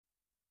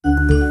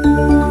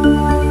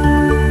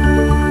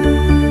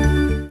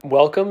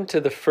Welcome to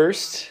the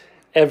first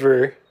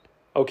ever...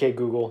 Okay,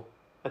 Google,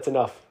 that's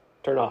enough.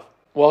 Turn off.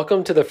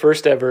 Welcome to the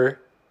first ever,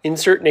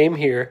 insert name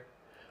here,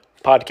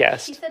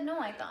 podcast. She said no,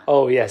 I thought.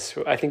 Oh, yes.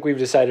 I think we've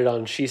decided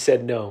on She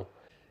Said No.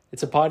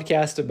 It's a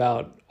podcast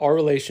about our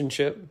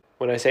relationship.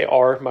 When I say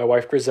our, my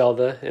wife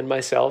Griselda and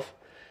myself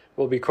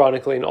will be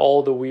chronicling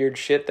all the weird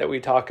shit that we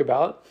talk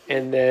about.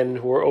 And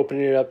then we're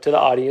opening it up to the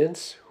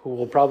audience, who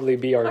will probably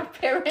be our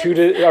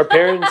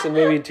parents and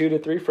maybe 2 to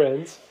 3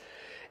 friends,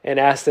 and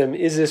ask them,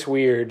 is this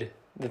weird,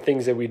 the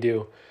things that we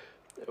do?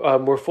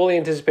 We're fully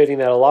anticipating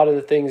that a lot of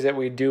the things that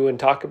we do and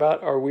talk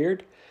about are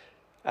weird.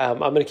 I'm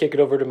going to kick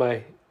it over to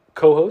my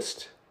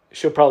co-host.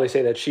 She'll probably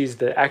say that she's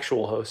the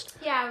actual host.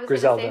 Yeah, I was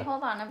going to say,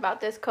 hold on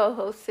about this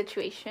co-host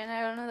situation. I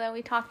don't know that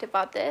we talked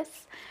about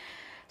this.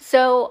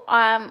 So,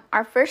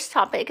 our first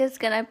topic is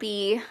going to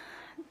be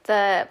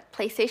the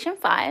PlayStation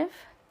 5,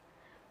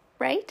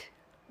 right?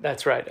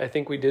 That's right. I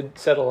think we did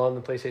settle on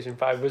the PlayStation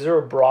 5. Was there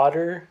a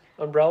broader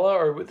umbrella,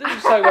 or did we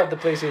just talk about the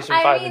PlayStation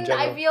 5 in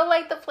general? I feel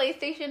like the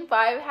PlayStation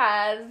 5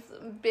 has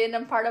been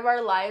a part of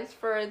our lives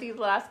for these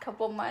last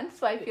couple months,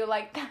 so I feel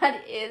like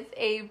that is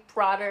a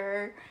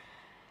broader...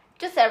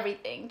 Just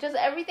everything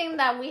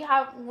that we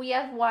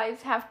as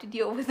wives have to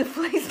deal with the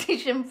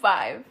PlayStation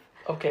 5.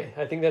 Okay,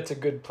 I think that's a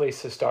good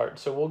place to start.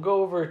 So we'll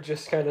go over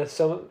just kind of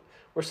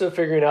we're still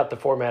figuring out the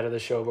format of the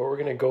show, but we're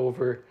going to go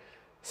over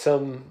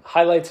some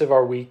highlights of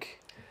our week,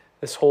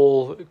 this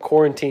whole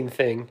quarantine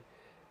thing,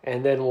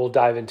 and then we'll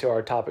dive into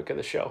our topic of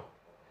the show.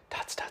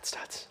 Dots.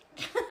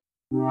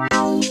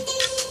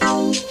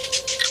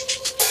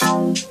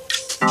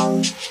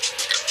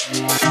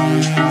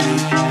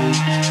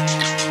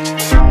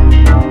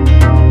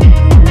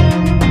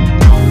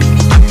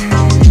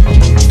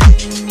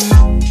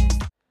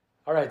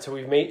 All right, so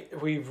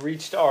we've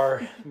reached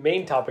our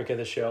main topic of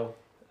the show.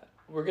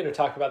 We're going to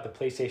talk about the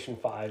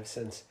PlayStation 5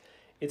 since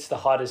it's the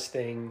hottest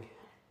thing.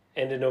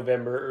 End of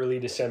November, early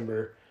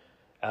December.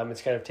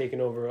 It's kind of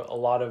taken over a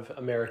lot of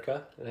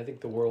America and I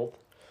think the world.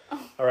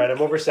 All right, I'm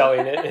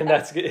overselling it, and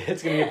it's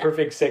going to be a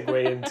perfect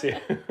segue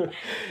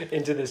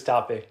into this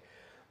topic.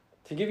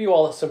 To give you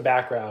all some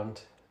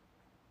background,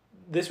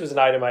 this was an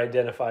item I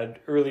identified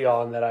early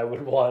on that I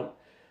would want,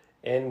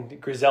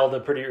 and Griselda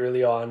pretty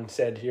early on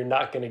said, "You're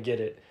not going to get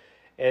it."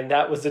 And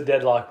that was the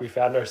deadlock we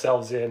found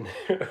ourselves in,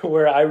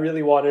 where I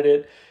really wanted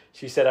it.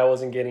 She said I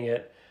wasn't getting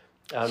it.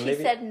 She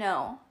said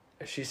no.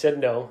 She said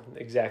no,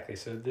 exactly.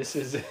 So this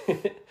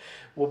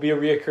will be a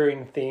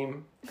reoccurring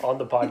theme on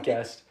the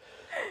podcast.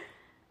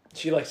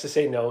 She likes to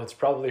say no. It's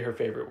probably her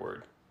favorite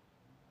word.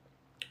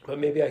 But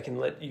maybe I can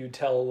let you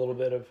tell a little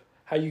bit of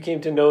how you came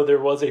to know there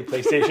was a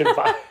PlayStation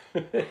 5.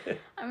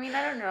 I mean,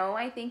 I don't know.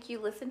 I think you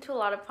listen to a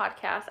lot of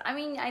podcasts. I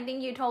mean, I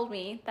think you told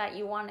me that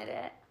you wanted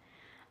it.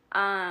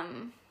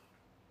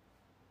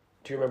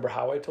 Do you remember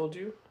how I told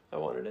you I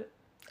wanted it?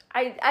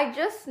 I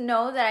just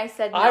know that I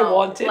said no. I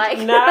want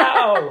it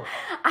now.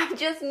 I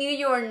just knew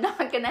you were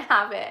not going to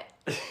have it.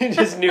 You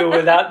just knew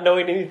without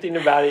knowing anything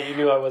about it, you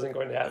knew I wasn't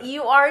going to have it.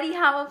 You already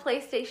have a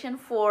PlayStation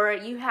 4.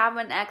 You have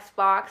an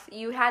Xbox.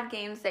 You had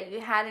games that you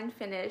hadn't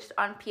finished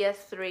on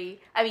PS3.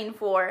 I mean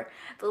 4.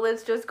 The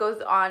list just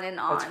goes on and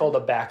on. It's called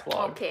a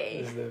backlog. Okay.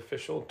 Is the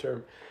official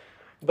term.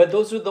 But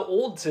those are the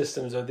old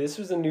systems, though. This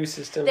was a new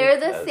system. They're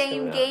the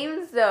same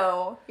games,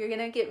 though. You're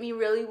gonna get me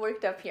really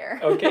worked up here.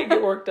 Okay,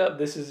 get worked up.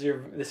 This is your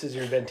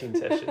venting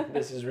session.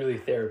 This is really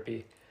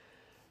therapy.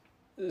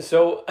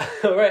 So,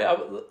 all right,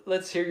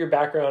 let's hear your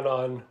background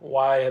on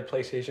why a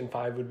PlayStation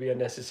 5 would be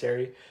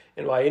unnecessary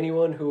and why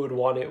anyone who would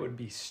want it would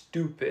be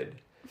stupid.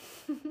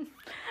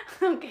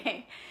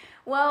 Okay.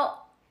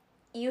 Well,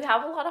 you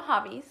have a lot of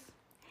hobbies.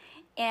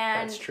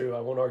 And that's true. I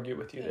won't argue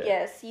with you there.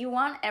 Yes, you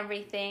want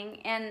everything,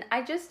 and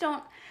I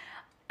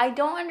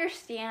don't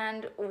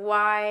understand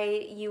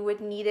why you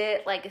would need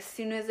it like as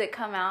soon as it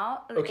come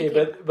out. Okay,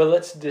 but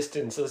let's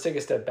take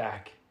a step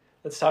back.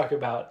 Let's talk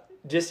about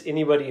just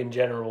anybody in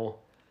general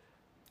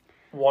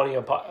wanting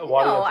a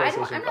PlayStation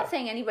 5. I'm not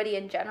saying anybody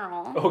in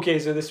general. Okay,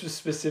 so this was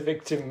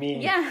specific to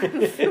me. Yeah.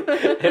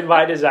 And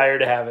my desire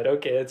to have it.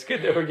 Okay, it's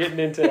good that we're getting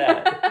into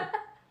that.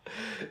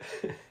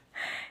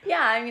 Yeah,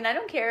 I mean, I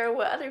don't care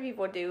what other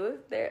people do.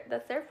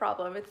 That's their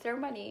problem. It's their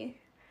money.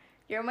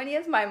 Your money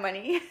is my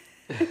money.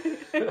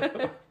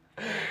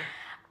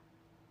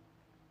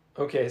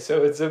 Okay,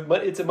 so it's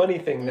a money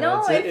thing now.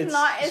 No, it's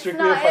not. It's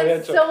strictly not. financial.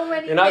 It's so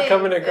many. You're not things.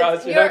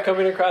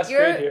 coming across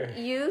straight here.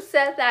 You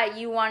said that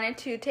you wanted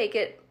to take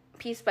it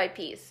piece by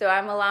piece, so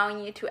I'm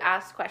allowing you to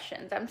ask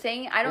questions. I'm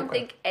saying I don't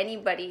think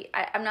anybody.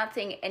 I'm not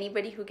saying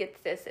anybody who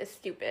gets this is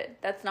stupid.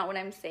 That's not what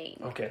I'm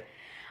saying. Okay.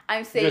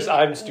 I'm saying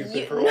I'm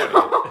stupid for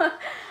wanting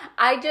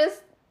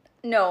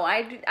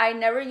it. I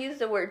never use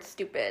the word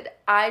stupid.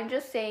 I'm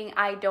just saying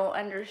I don't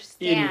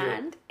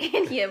understand,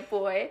 idiot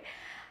boy,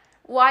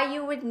 why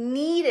you would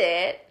need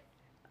it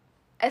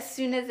as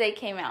soon as they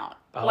came out.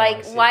 Oh,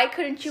 why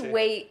couldn't you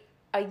wait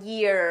a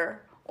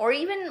year or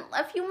even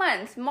a few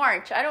months,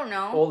 March, I don't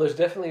know. Well, there's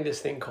definitely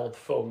this thing called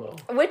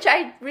FOMO. Which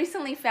I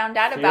recently found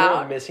out Fear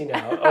about. of missing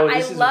out. Oh,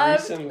 this is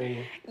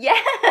recently.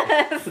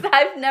 Yes,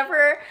 I've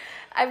never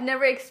I've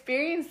never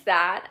experienced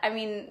that. I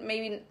mean,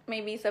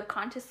 maybe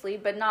subconsciously,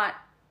 but not.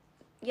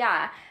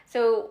 Yeah.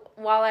 So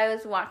while I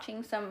was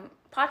watching some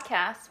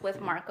podcasts with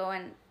Marco,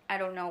 and I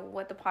don't know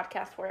what the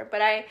podcasts were,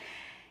 but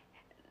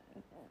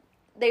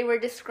they were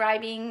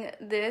describing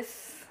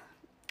this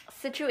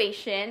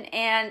situation,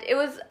 and it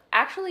was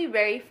actually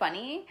very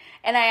funny,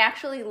 and I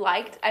actually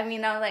liked. I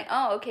mean, I was like,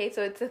 oh, okay,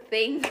 so it's a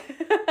thing.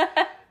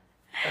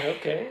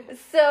 Okay.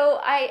 So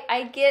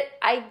I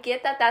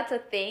get that that's a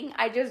thing.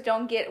 I just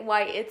don't get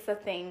why it's a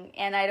thing,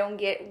 and I don't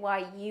get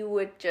why you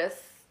would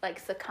just like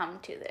succumb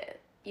to it.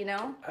 You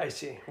know? I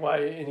see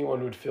why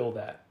anyone would feel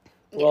that.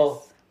 Yes.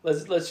 Well,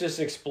 let's just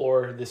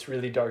explore this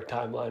really dark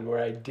timeline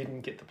where I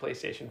didn't get the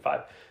PlayStation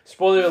 5.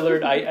 Spoiler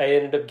alert, I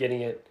ended up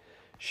getting it.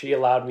 She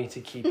allowed me to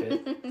keep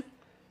it.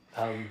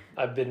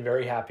 I've been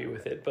very happy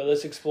with it. But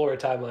let's explore a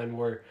timeline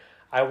where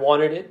I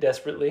wanted it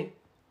desperately,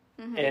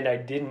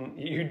 and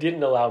you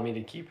didn't allow me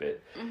to keep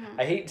it.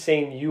 I hate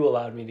saying you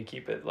allowed me to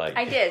keep it. Like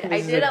I did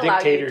allow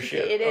you to keep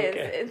it.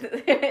 It is.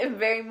 It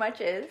very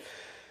much is.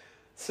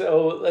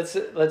 So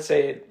let's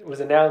say it was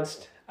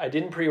announced. I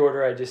didn't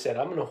pre-order. I just said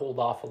I'm going to hold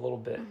off a little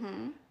bit.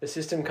 The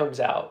system comes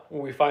out.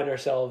 We find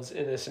ourselves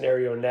in a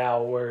scenario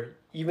now where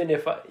even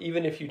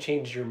if you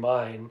changed your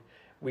mind,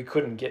 we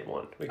couldn't get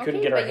one. We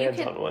couldn't get our hands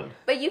on one.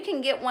 But you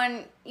can get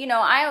one. You know,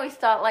 I always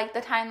thought like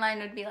the timeline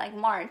would be like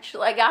March.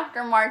 Like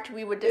after March,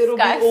 we would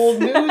discuss. It'll be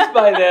old news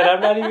by then. I'm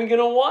not even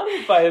gonna want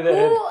it by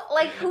then.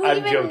 Who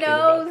even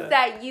knows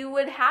that you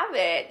would have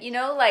it? You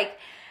know, like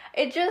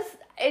it just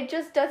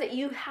doesn't.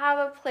 You have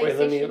a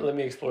PlayStation. Wait, let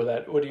me explore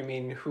that. What do you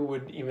mean? Who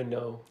would even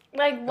know?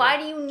 Like, why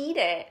do you need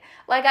it?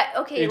 Like,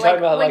 You're talking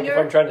about like if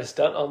I'm trying to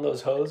stunt on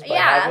those hoes by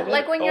having it?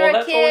 Like when you're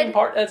a kid.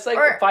 That's like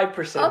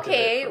 5%.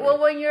 Okay, well,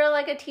 when you're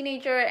like a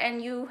teenager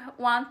and you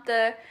want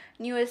the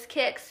newest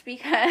kicks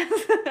because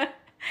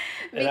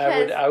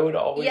I would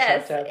always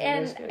have to have the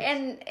newest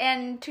kicks.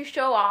 and to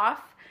show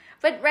off.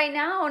 But right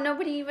now,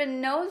 nobody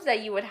even knows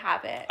that you would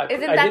have it.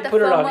 Isn't I that did the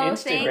put it on FOMO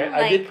Instagram. thing?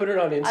 I did put it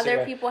on Instagram.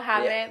 Other people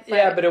have it.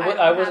 But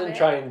I wasn't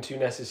trying to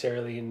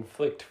necessarily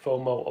inflict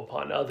FOMO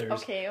upon others.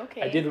 Okay.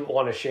 I did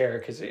want to share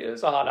because it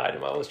was a hot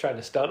item. I was trying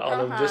to stunt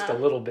on them just a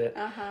little bit.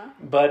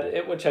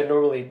 But which I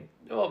normally,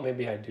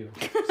 maybe I do.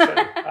 So,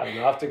 I don't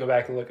know. I'll have to go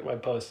back and look at my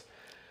posts.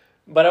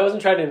 But I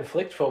wasn't trying to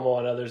inflict FOMO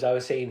on others. I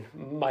was saying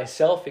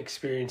myself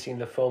experiencing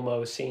the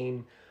FOMO,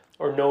 seeing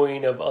or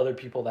knowing of other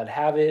people that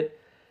have it.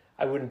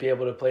 I wouldn't be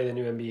able to play the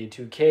new NBA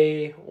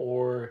 2K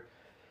or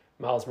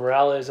Miles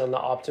Morales on the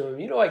Optimum.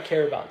 You know, I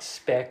care about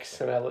specs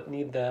and I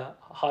need the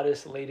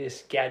hottest,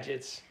 latest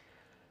gadgets.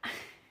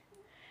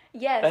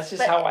 Yes, that's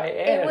just how I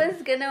am. It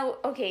was gonna.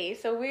 Okay,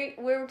 so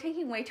we're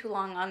taking way too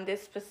long on this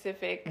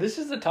specific. This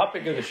is the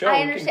topic of the show.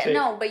 I understand.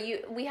 No, but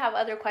we have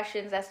other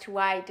questions as to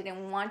why I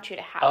didn't want you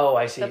to have. Oh,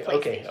 I see.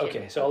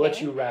 Okay. So I'll let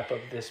you wrap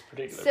up this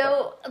particular.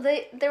 So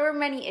there were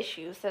many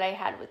issues that I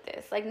had with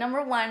this. Like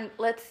number one,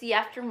 let's see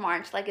after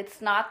March. Like it's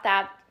not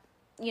that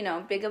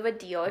big of a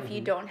deal if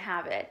you don't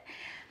have it.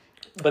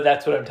 But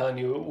that's what I'm telling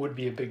you. It would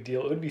be a big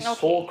deal. It would be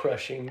soul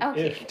crushing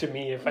to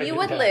me if I. You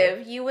would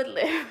live. You would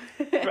live.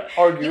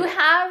 Argue. You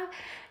have.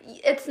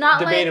 It's not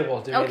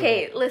debatable.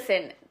 Okay,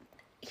 listen.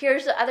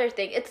 Here's the other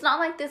thing. It's not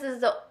like this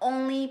is the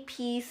only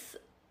piece,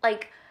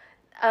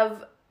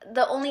 of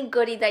the only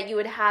goodie that you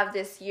would have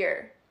this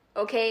year.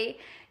 Okay,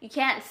 you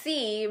can't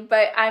see,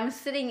 but I'm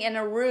sitting in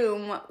a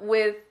room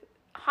with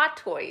hot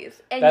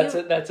toys, and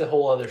that's a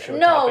whole other show.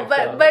 No,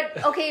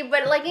 but okay,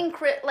 but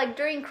like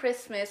during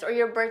Christmas or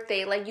your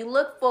birthday, like you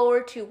look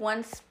forward to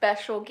one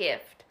special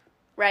gift,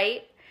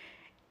 right?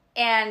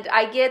 And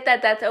I get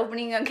that that's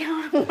opening a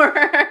can of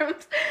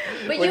worms.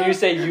 But when you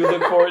say you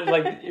look forward,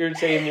 like you're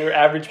saying your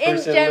average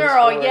person. In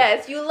general,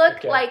 yes, you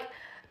look like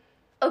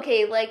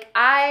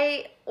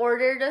I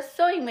ordered a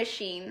sewing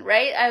machine,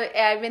 right?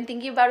 I've been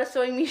thinking about a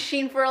sewing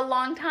machine for a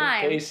long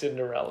time. Okay,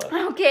 Cinderella.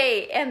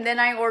 Okay, and then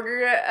I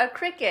ordered a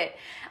Cricut.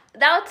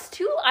 That's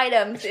 2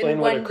 items in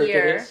 1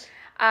 year. Is?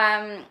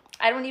 I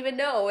don't even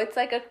know. It's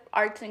like a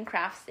arts and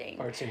crafts thing.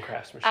 Arts and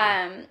crafts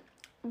machine.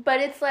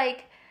 But it's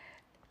like,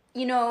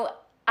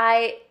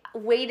 I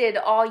waited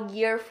all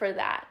year for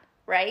that,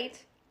 right?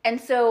 And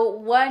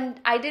so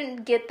I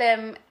didn't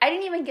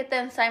even get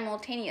them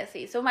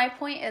simultaneously. So my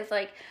point is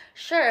like,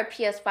 sure, a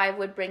PS5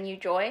 would bring you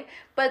joy,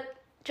 but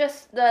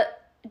just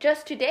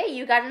today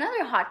you got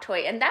another hot toy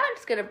and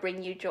that's going to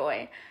bring you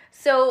joy.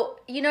 So,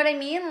 you know what I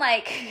mean?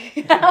 Like,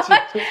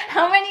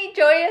 how many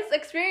joyous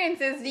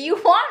experiences do you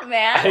want,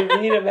 man?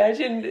 I mean,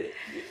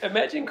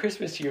 imagine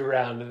Christmas year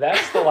round.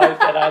 That's the life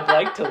that I'd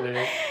like to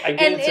live. I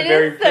get it's a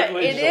very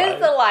privileged life. It is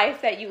the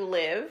life that you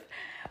live.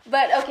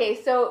 But, okay,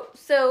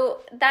 so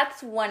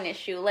that's one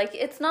issue. Like,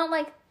 it's not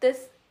like the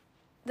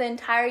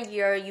entire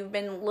year you've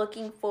been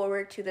looking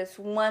forward to this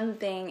one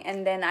thing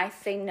and then I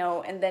say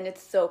no and then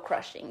it's so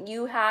crushing.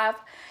 You have,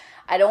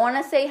 I don't want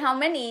to say how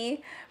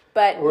many,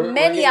 but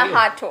many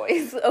hot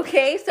toys,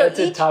 okay? So that's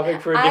a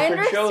topic for a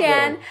different show, though. I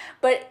understand,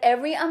 but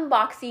every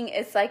unboxing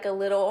is like a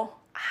little,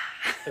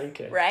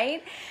 okay.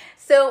 Right?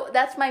 So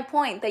that's my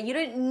point, that you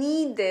don't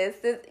need this.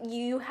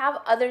 You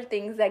have other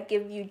things that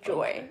give you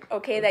joy,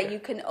 okay. That you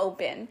can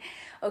open.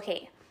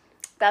 Okay,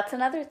 that's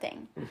another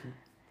thing.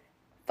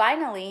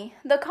 Finally,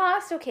 the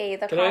cost, okay,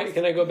 the cost.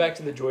 Can I go back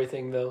to the joy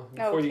thing, though,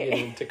 before you get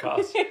into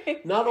cost?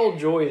 Not all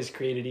joy is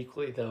created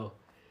equally, though.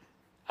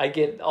 I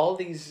get all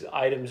these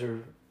items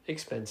are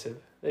expensive.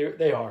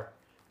 They are.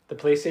 The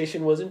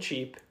PlayStation wasn't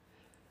cheap.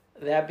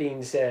 That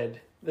being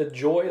said, the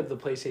joy of the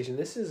PlayStation,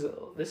 this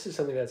is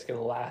something that's going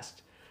to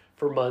last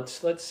for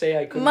months. Let's say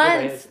I couldn't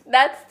months.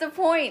 That's the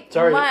point.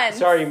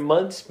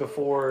 Months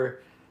before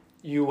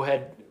you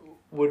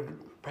would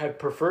have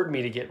preferred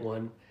me to get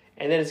one,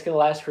 and then it's going to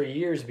last for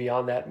years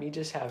beyond that. Me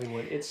just having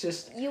one, it's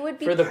just you would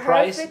be for the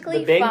price,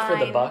 the bang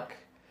for the buck.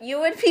 You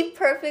would be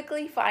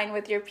perfectly fine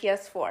with your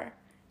PS4.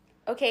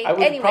 Okay. I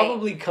would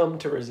probably come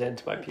to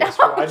resent my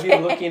PS4. Okay. I'd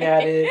be looking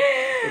at it.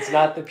 It's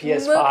not the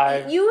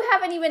PS5. You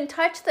haven't even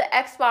touched the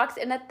Xbox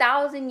in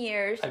 1,000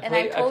 years, and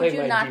I told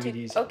you not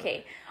DVDs to.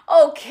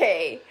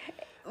 Okay.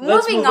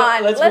 Moving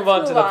on. Let's move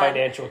on to the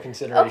financial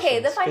considerations. Okay,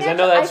 the financial. Because I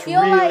know that's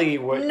really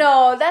what.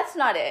 No, that's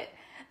not it.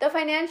 The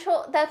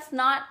financial. That's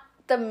not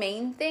the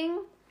main thing,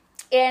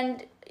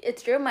 and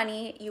it's your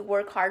money. You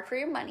work hard for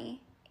your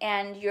money,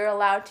 and you're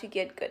allowed to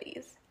get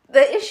goodies.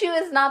 The issue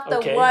is not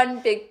the one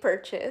big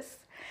purchase.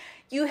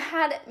 You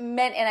had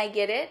meant, and I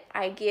get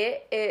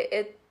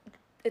it.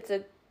 It's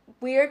a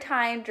weird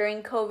time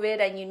during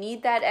COVID, and you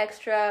need that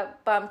extra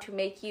bump to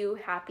make you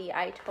happy.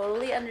 I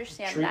totally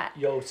understand that.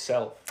 Treat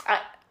yourself.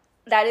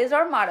 That is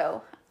our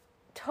motto.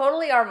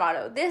 Totally our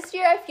motto. This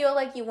year, I feel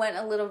like you went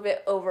a little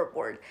bit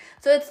overboard.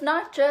 So it's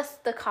not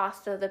just the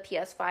cost of the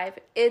PS5.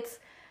 It's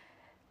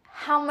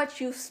how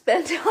much you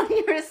spent on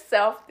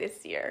yourself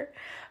this year.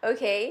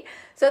 Okay?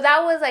 So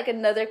that was like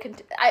another...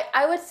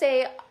 I would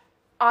say...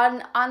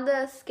 On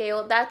the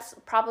scale, that's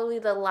probably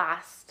the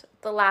last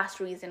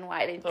reason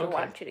why I didn't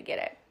want you to get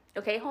it.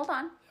 Okay, hold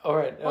on. All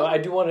right, I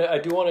do want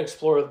to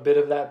explore a bit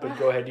of that, but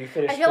go ahead. You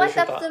finish. I feel like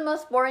that's the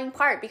most boring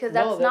part because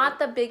that's not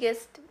the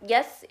biggest.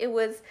 Yes,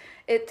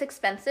 it's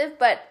expensive,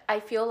 but I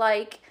feel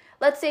like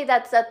let's say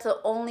that's the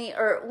only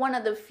or one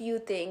of the few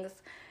things.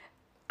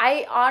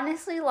 I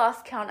honestly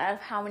lost count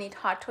of how many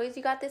Hot Toys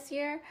you got this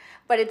year,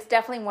 but it's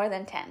definitely more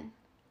than 10.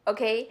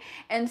 Okay,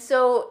 and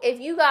so if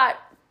you got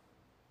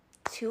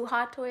 2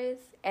 Hot Toys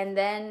and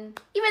then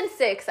even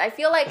 6, I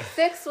feel like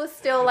 6 was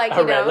still like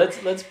all right,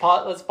 let's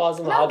pause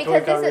on the Hot Toy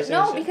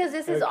conversation. Because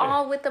this is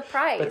all with the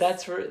price. But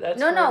that's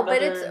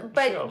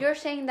but you're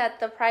saying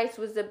that the price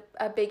was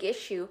a big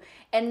issue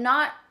and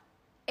not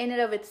in and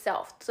of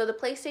itself. So the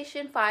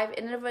PlayStation 5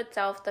 in and of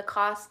itself, the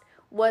cost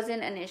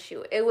wasn't an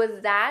issue. It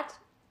was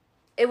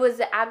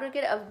the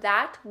aggregate of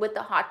that with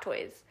the Hot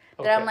Toys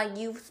that I'm like,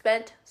 you've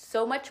spent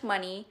so much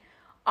money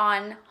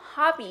on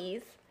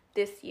hobbies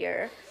this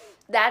year.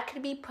 That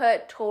could be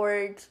put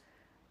towards,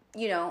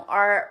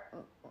 our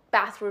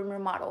bathroom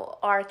remodel,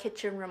 our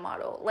kitchen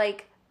remodel.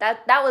 Like,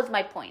 that was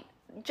my point.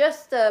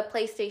 Just the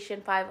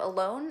PlayStation 5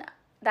 alone,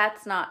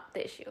 that's not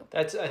the issue.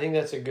 I think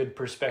that's a good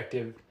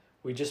perspective.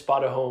 We just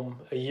bought a home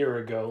a year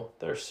ago.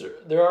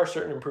 There are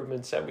certain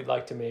improvements that we'd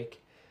like to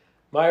make.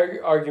 My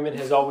argument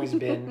has always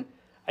been,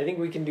 I think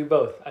we can do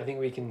both. I think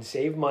we can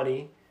save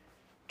money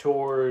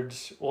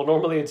towards,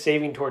 normally it's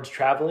saving towards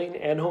traveling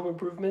and home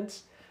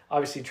improvements.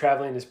 Obviously,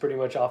 traveling is pretty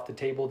much off the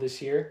table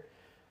this year.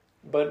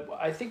 But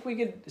I think we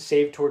could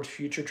save towards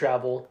future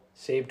travel,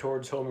 save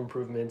towards home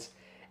improvements,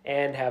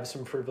 and have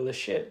some frivolous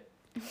shit.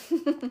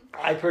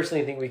 I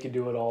personally think we could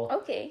do it all.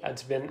 Okay.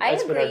 That's been our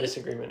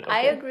disagreement. Okay.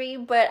 I agree,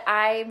 but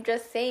I'm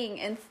just saying,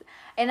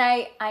 and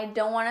I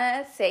don't want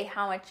to say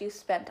how much you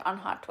spent on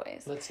Hot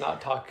Toys. Let's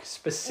not talk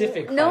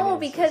specific finances. No,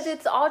 because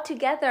it's all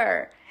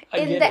together.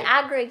 In the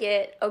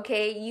aggregate,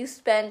 okay, you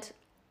spent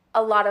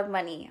a lot of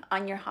money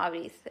on your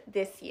hobbies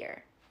this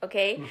year.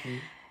 Okay,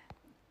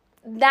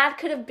 that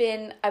could have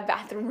been a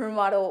bathroom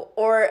remodel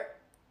or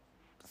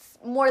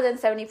more than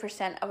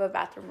 70% of a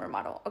bathroom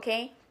remodel.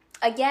 Okay,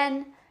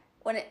 again,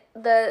 when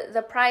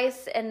the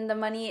price and the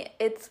money,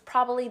 it's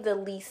probably the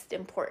least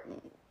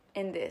important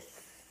in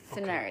this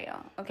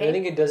scenario. Okay, I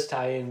think it does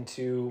tie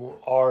into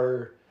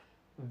our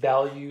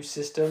value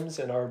systems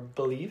and our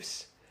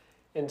beliefs,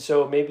 and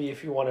so maybe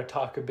if you want to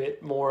talk a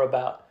bit more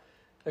about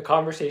the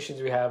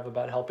conversations we have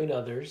about helping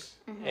others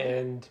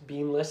and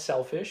being less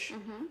selfish.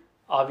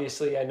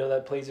 Obviously, I know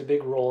that plays a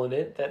big role in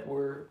it, that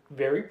we're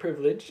very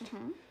privileged.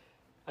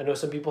 I know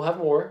some people have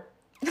more.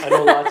 I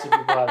know lots of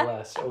people have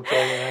less.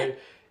 Okay, and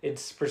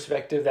it's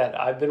perspective that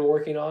I've been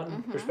working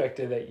on,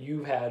 perspective that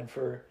you've had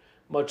for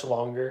much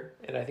longer.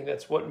 And I think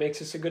that's what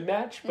makes us a good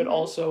match, but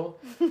also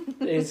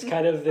is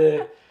kind of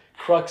the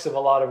crux of a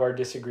lot of our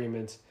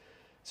disagreements.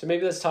 So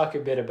maybe let's talk a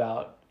bit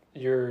about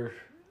your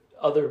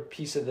other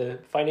piece of the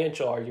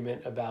financial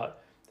argument about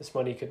this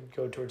money could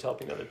go towards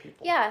helping other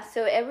people. Yeah,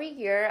 so every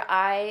year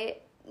I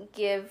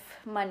give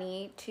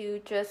money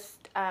to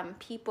just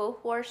people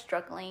who are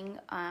struggling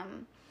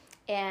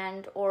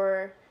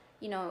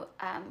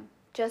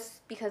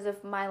just because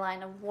of my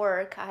line of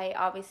work, I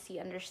obviously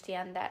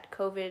understand that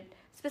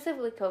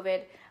specifically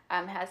COVID,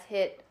 has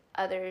hit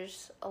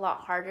others a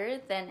lot harder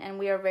and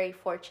we are very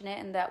fortunate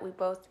in that we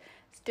both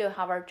still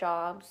have our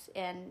jobs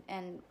and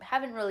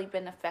haven't really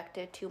been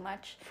affected too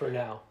much for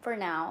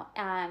now.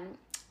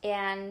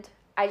 And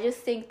I just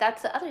think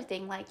that's the other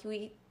thing, like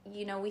we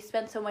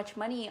spend so much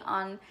money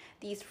on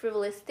these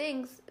frivolous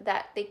things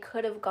that they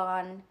could have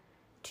gone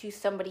to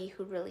somebody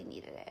who really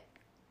needed it.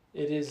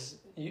 It is,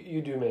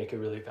 you do make a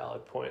really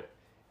valid point.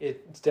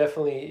 It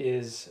definitely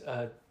is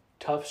a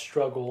tough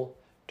struggle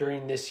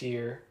during this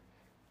year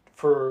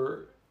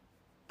for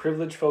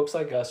privileged folks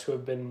like us who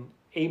have been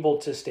able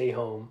to stay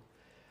home.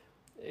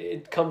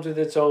 It comes with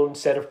its own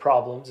set of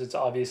problems. It's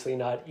obviously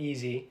not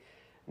easy,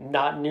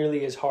 not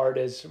nearly as hard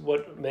as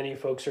what many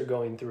folks are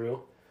going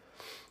through.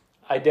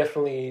 I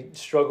definitely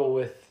struggle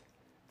with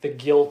the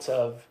guilt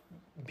of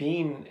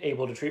being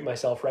able to treat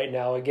myself right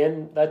now.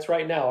 Again, that's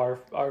right now.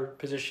 Our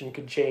position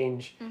could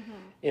change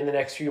in the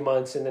next few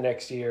months, in the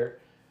next year.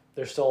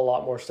 There's still a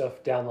lot more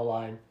stuff down the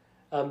line.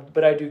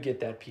 But I do get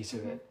that piece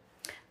of it.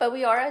 But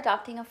we are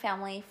adopting a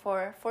family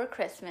for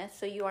Christmas,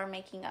 so you are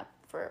making up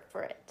for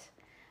it.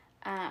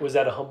 Was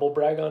that a humble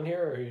brag on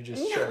here, or are you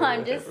just sharing? No,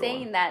 I'm just everyone?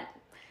 saying that,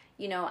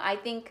 I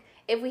think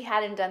if we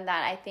hadn't done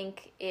that, I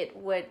think it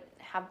would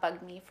have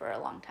bugged me for a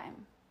long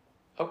time.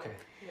 Okay.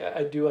 Yeah,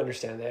 I do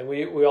understand that.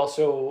 We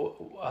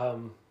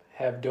also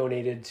have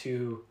donated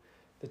to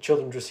the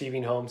Children's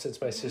Receiving Home since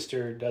my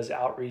sister does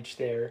outreach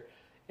there.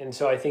 And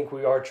so I think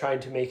we are trying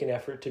to make an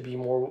effort to be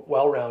more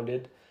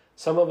well-rounded.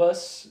 Some of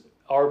us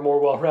are more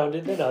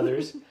well-rounded than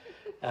others.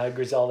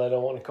 Griselda, I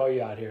don't want to call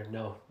you out here.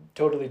 No,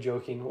 totally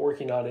joking,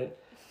 working on it.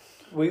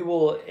 We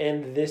will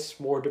end this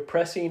more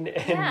depressing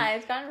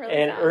it's gotten really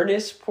and sad.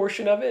 earnest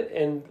portion of it.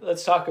 And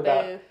let's talk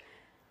about,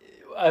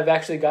 I've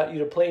actually got you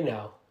to play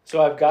now.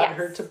 So I've got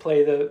her to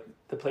play the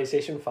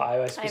PlayStation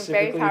 5. I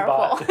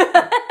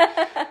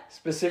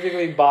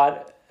specifically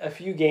bought a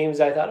few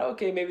games. I thought,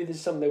 okay, maybe this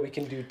is something that we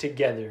can do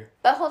together.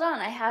 But hold on,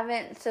 I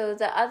haven't. So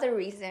the other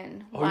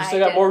reason. Oh, you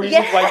still got more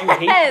reasons why you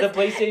hate the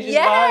PlayStation 5?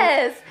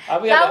 Yes. I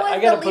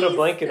got to put a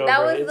blanket over it.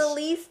 That was the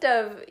least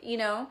of,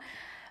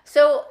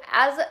 So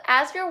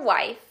as your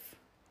wife,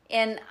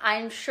 and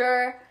I'm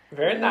sure.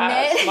 Very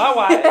nice, my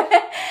wife.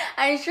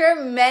 I'm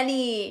sure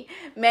many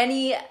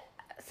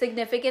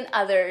significant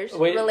others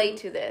relate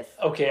to this.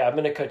 Okay, I'm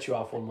going to cut you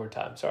off one more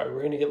time. Sorry,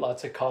 we're going to get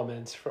lots of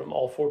comments from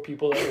all four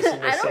people that listen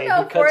to this. I don't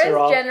know if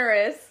we're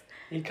generous.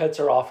 He cuts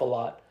her off a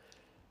lot.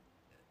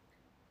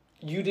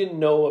 You didn't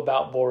know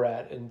about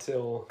Borat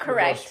until the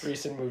most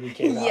recent movie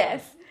came out.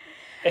 Yes.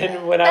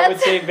 And when I would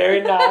say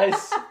very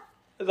nice,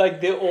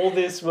 like the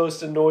oldest,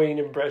 most annoying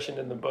impression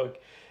in the book,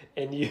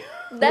 and you...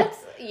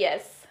 That's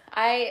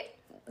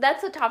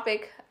a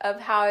topic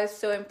of how I was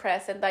so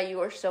impressed and that you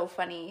were so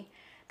funny.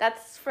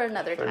 That's for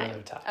another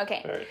time.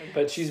 Okay. Right.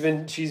 But she's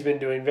been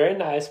doing very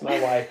nice, my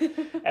wife,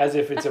 as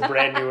if it's a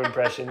brand new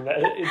impression.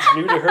 It's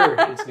new to her.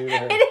 It is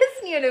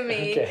new to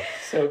me. Okay,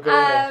 so go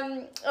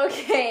ahead.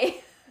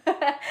 Okay.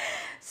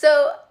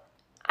 So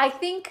I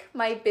think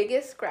my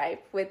biggest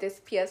gripe with this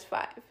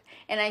PS5,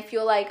 and I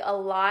feel like a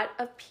lot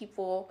of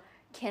people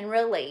can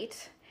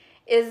relate,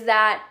 is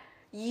that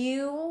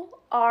you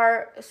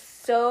are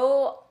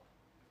so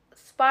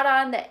spot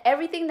on that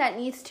everything that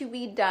needs to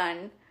be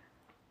done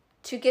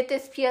to get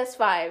this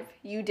PS5,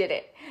 you did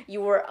it. You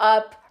were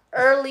up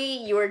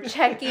early, you were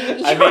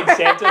checking. I made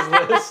Santa's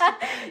list.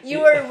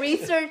 You were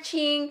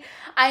researching.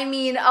 I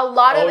mean, a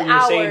lot of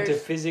hours. Oh, you're saying to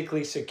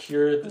physically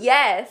secure the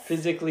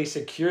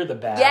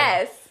bag.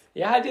 Yes.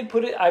 Yeah, I did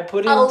put in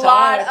time. A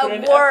lot of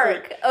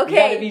work. Effort. Okay. You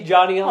gotta be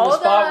Johnny on the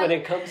spot when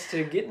it comes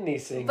to getting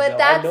these things. But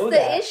that's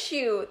the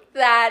issue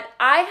that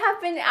I have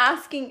been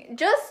asking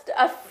just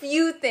a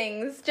few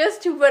things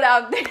just to put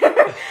out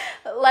there.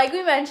 Like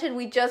we mentioned,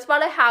 we just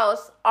bought a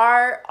house.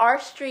 Our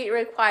street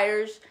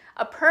requires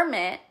a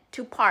permit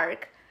to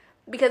park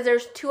because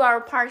there's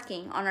 2-hour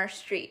parking on our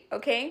street,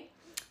 okay?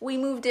 We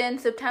moved in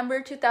September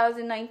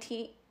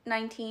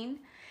 2019.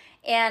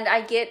 And I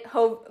get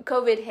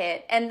COVID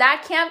hit. And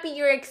that can't be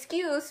your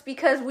excuse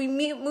because we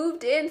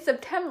moved in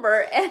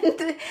September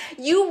and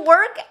you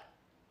work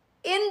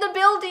in the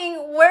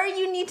building where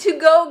you need to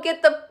go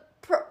get the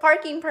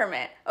parking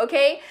permit,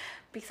 okay?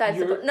 Besides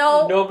but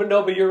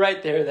you're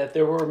right there that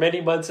there were many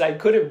months I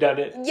could have done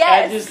it.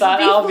 Yes, I just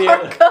thought I'll be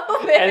able to.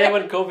 COVID. And then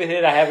when COVID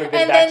hit, I haven't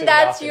been back to the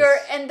office.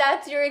 And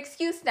that's your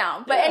excuse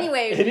now. But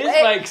anyway, it is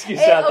my excuse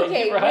now.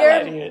 Thank you for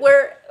highlighting it.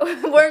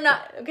 We're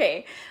not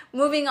okay.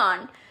 Moving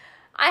on.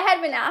 I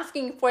had been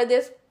asking for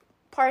this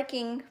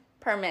parking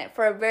permit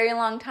for a very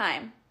long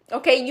time.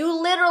 Okay, you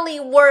literally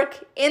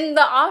work in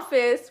the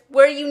office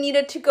where you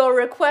needed to go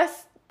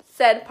request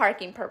said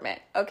parking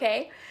permit.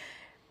 Okay,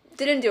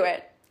 didn't do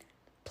it.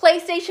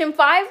 PlayStation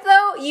 5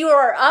 though, you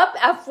are up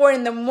at 4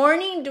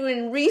 a.m.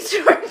 doing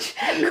research,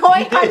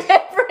 going on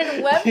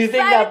different websites. Do you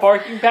think that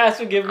parking pass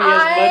would give me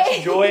as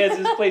much joy as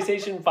this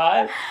PlayStation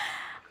 5?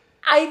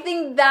 I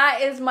think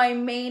that is my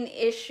main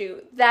issue,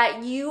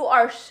 that you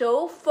are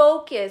so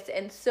focused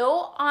and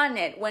so on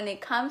it when it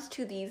comes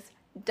to these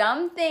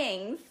dumb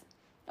things,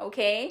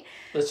 okay?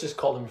 Let's just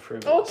call them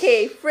frivolous.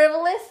 Okay,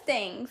 frivolous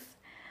things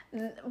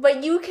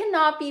But you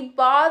cannot be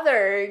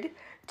bothered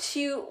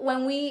to,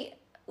 when we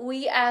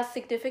as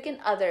significant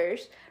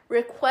others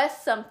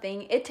request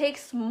something, it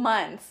takes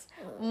months,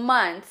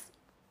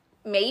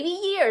 maybe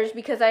years,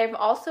 because I've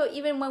also,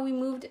 even when we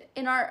moved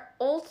in our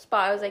old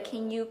spot, I was like,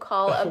 can you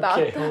call about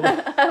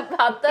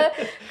the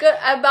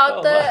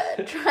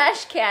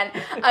trash can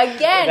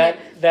again?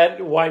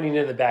 That whining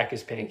in the back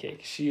is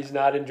Pancake. She's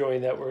not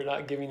enjoying that. We're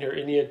not giving her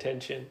any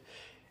attention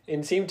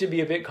and seem to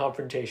be a bit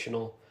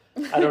confrontational.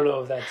 I don't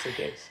know if that's the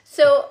case.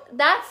 So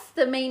that's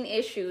the main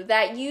issue,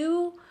 that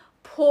you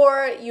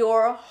pour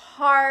your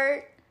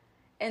heart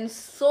and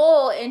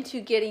soul into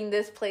getting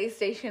this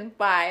PlayStation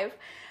 5,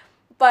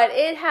 but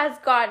it has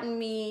gotten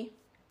me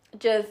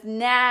just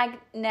nag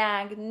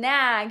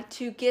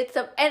to get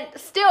some, and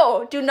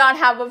still do not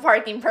have a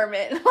parking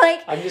permit.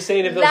 Like, I'm just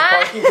saying, if those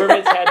parking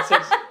permits had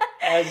such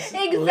as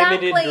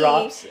limited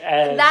drops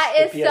as that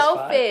is the PS5.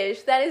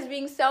 Selfish. That is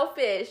being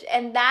selfish,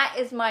 and that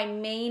is my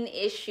main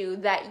issue.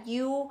 That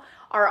you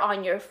are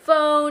on your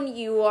phone,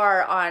 you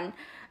are on,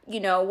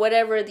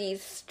 whatever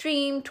these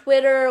stream,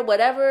 Twitter,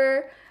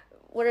 whatever.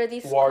 What are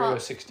these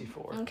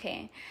Wario64.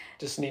 Okay.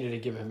 Just needed to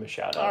give him a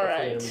shout out. All If right.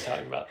 we're going to be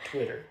talking about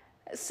Twitter.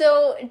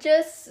 So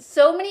just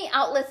so many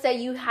outlets that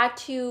you had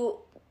to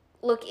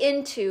look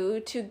into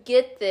to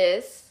get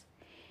this,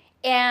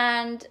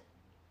 and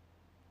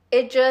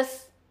it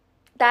just,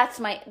 that's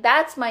my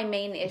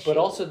main issue. But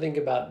also think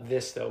about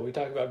this though. We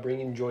talk about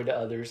bringing joy to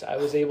others. I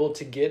was able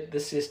to get the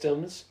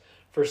systems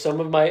for some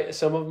of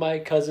my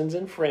cousins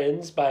and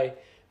friends by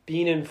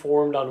being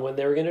informed on when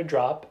they were going to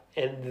drop,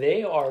 and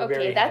they are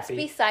very happy. That's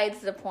besides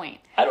the point.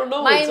 I don't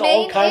know. My It's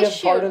main all kind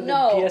issue, of part of the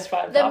PS5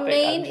 topic. The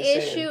main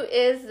issue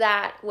is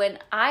that when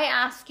I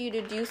ask you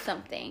to do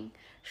something,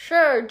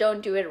 sure,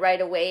 don't do it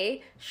right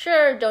away.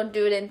 Sure, don't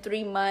do it in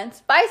 3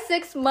 months. By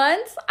 6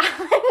 months,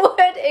 I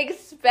would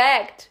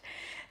expect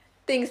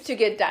things to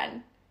get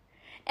done.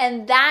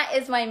 And that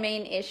is my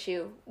main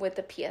issue with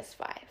the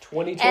PS5.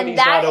 2020 and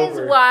that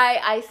is why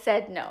I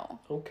said no.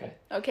 Okay.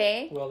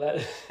 Okay? Well,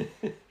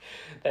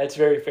 that's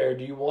very fair.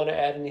 Do you want to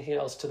add anything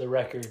else to the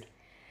record?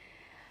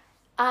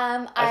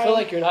 I feel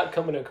like you're not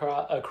coming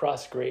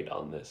across great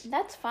on this.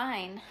 That's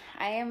fine.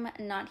 I am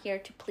not here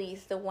to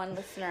please the one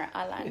listener,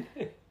 Alan,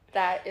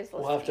 that is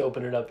listening. We'll have to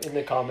open it up in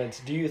the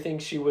comments. Do you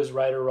think she was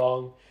right or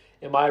wrong?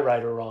 Am I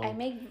right or wrong? I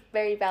make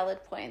very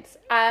valid points.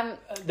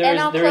 There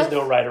is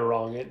no right or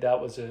wrong. That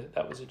was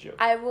a joke.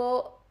 I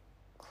will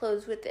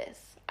close with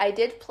this. I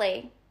did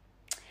play.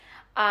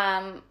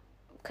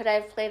 Could I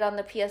have played on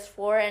the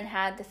PS4 and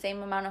had the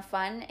same amount of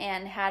fun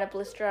and had a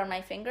blister on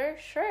my finger?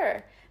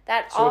 Sure.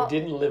 It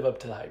didn't live up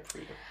to the hype for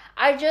you.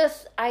 I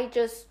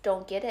just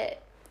don't get it.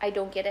 I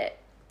don't get it.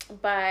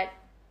 But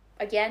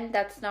again,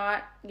 that's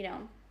not,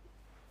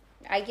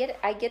 I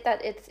get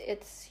that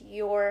it's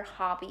your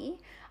hobby.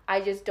 I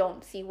just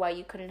don't see why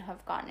you couldn't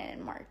have gotten it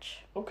in March.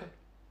 Okay.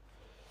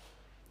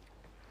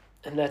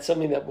 And that's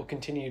something that we'll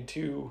continue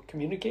to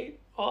communicate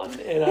on,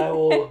 and I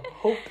will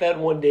hope that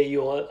one day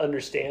you'll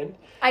understand.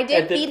 I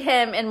did beat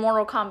him in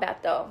Mortal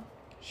Kombat, though.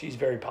 She's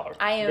very powerful.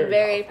 I am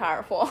very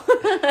powerful.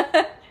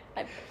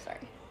 I'm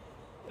sorry.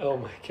 Oh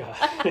my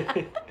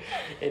God.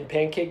 And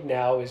Pancake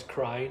now is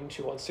crying.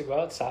 She wants to go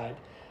outside.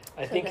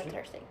 I think that's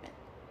her segment.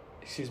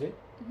 Excuse me?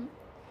 Mm-hmm.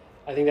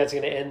 I think that's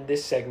going to end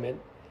this segment.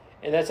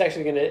 And that's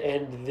actually going to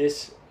end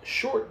this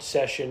short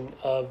session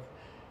of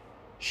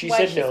She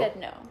Why Said No. She Said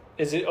No.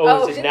 Is it?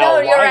 Oh, is it now? No,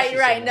 you're why right. she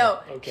You're said right. No,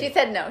 Okay. she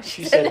said no.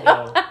 She said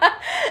no.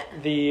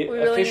 The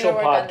really official need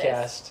to work on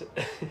podcast.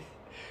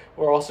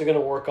 We're also going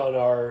to work on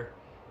our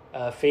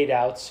fade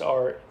outs,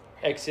 our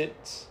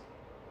exits.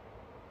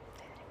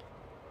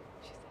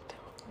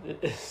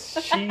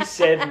 She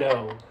Said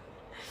No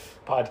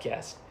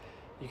podcast.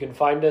 You can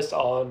find us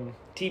on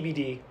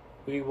TBD.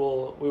 We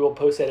will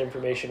post that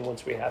information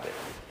once we have it.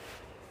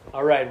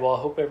 All right. Well, I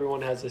hope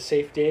everyone has a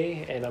safe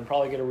day, and I'm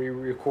probably going to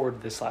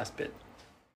re-record this last bit.